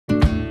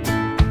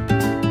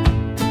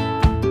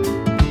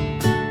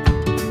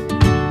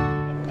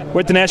We're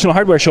at the National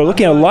Hardware Show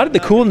looking at a lot of the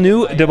cool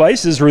new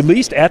devices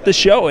released at the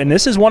show, and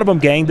this is one of them,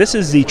 gang. This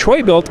is the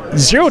Bilt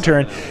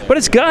zero-turn, but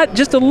it's got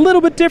just a little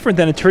bit different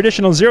than a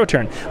traditional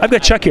zero-turn. I've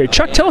got Chuck here.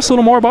 Chuck, tell us a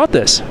little more about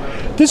this.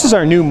 This is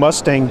our new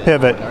Mustang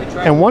Pivot,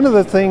 and one of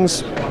the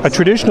things, a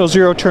traditional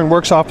zero-turn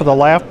works off of the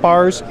lap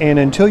bars, and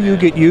until you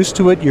get used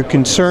to it, you're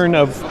concerned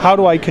of how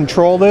do I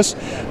control this?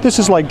 This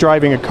is like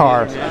driving a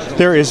car.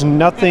 There is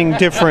nothing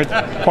different,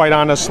 quite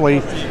honestly.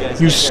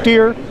 You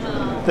steer.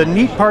 The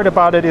neat part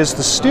about it is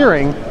the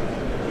steering.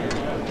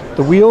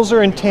 The wheels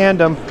are in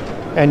tandem,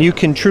 and you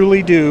can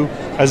truly do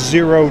a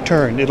zero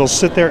turn. It'll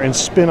sit there and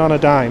spin on a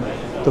dime.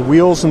 The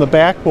wheels in the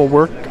back will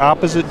work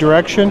opposite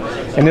direction,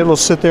 and it'll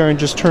sit there and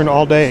just turn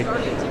all day.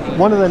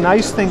 One of the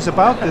nice things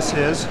about this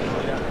is,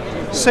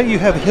 say you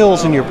have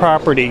hills in your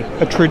property.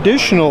 A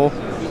traditional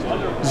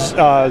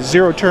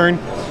zero turn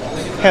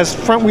has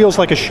front wheels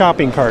like a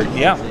shopping cart.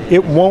 Yeah.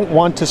 It won't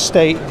want to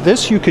stay.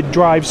 This you could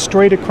drive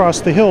straight across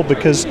the hill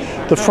because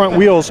the front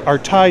wheels are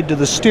tied to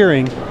the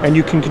steering and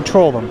you can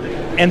control them.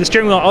 And the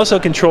steering wheel also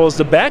controls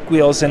the back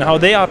wheels and how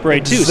they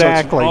operate too.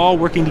 Exactly. So it's all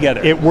working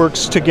together. It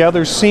works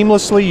together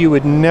seamlessly. You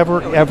would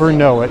never ever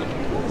know it.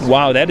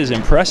 Wow, that is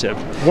impressive.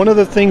 One of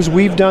the things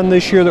we've done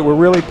this year that we're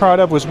really proud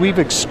of was we've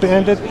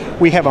expanded.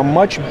 We have a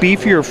much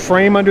beefier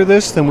frame under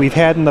this than we've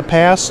had in the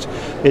past.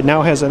 It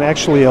now has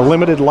actually a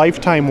limited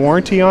lifetime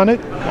warranty on it.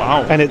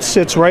 Wow. And it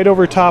sits right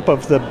over top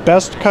of the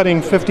best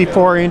cutting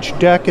 54-inch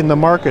deck in the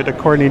market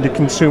according to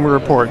Consumer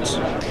Reports.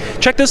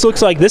 Chuck, this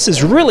looks like this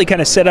is really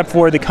kind of set up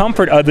for the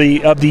comfort of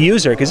the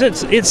user, because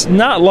it's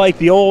not like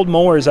the old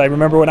mowers I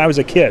remember when I was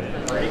a kid.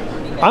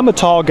 I'm a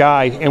tall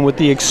guy, and with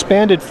the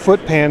expanded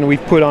foot pan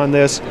we've put on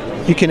this,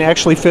 you can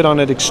actually fit on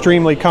it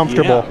extremely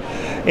comfortable.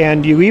 Yeah.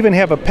 And you even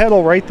have a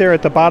pedal right there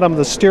at the bottom of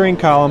the steering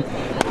column.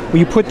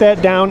 You put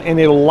that down and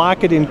it'll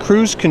lock it in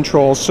cruise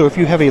control, so if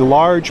you have a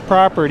large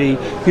property,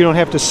 you don't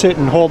have to sit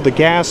and hold the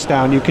gas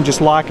down. You can just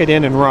lock it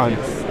in and run.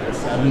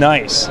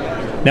 Nice.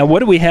 Now, what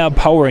do we have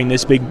powering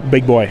this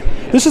big boy?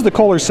 This is the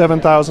Kohler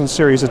 7000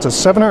 series. It's a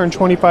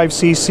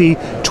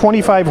 725cc,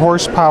 25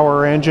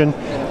 horsepower engine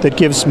that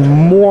gives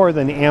more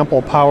than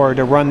ample power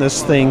to run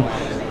this thing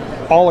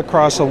all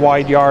across a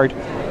wide yard,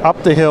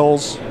 up the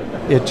hills.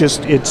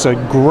 It's a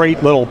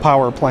great little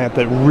power plant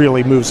that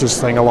really moves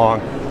this thing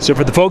along. So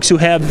for the folks who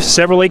have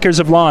several acres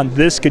of lawn,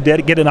 this could get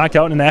it knocked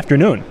out in an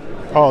afternoon.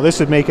 Oh, this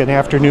would make an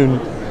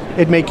afternoon,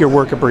 it'd make your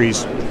work a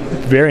breeze.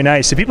 Very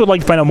nice. If people would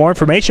like to find out more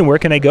information, where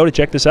can they go to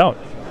check this out?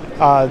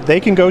 They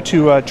can go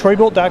to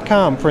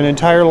troybilt.com for an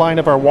entire line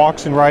of our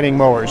walks and riding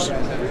mowers.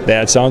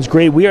 That sounds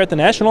great. We are at the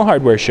National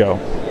Hardware Show.